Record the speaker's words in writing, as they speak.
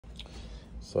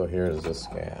So here's the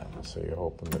scam. So you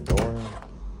open the door.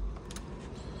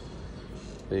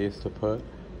 They used to put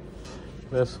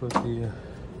this with the,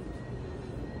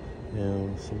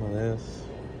 some of this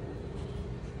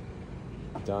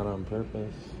done on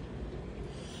purpose.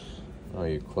 Oh,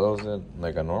 you close it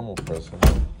like a normal person,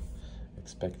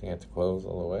 expecting it to close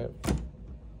all the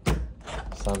way.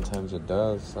 Sometimes it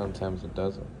does, sometimes it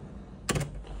doesn't.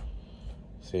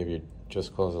 See, if you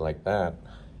just close it like that,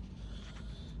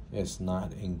 it's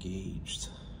not engaged.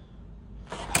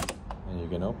 And you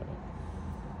can open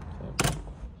it. See?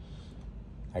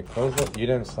 I closed it, you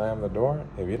didn't slam the door.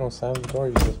 If you don't slam the door,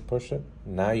 you just push it.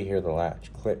 Now you hear the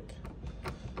latch click.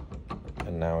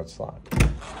 And now it's locked.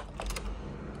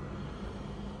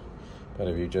 But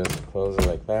if you just close it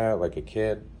like that, like a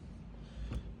kid,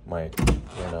 might,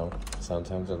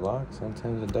 sometimes it locks,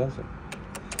 sometimes it doesn't.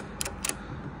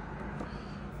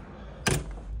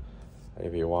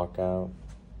 If you walk out,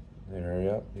 and hurry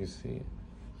up, you see it.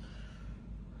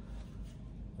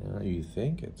 You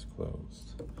think it's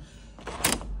closed,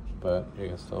 but you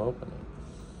can still open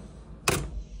it.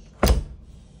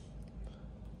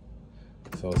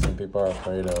 So some people are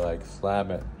afraid to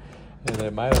slam it, and they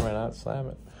might or might not slam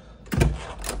it.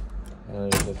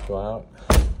 And you just go out.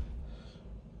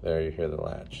 There, you hear the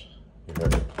latch. You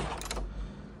heard it.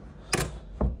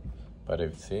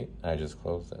 But see, I just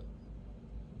closed it.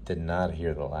 Did not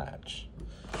hear the latch.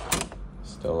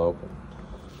 Still open.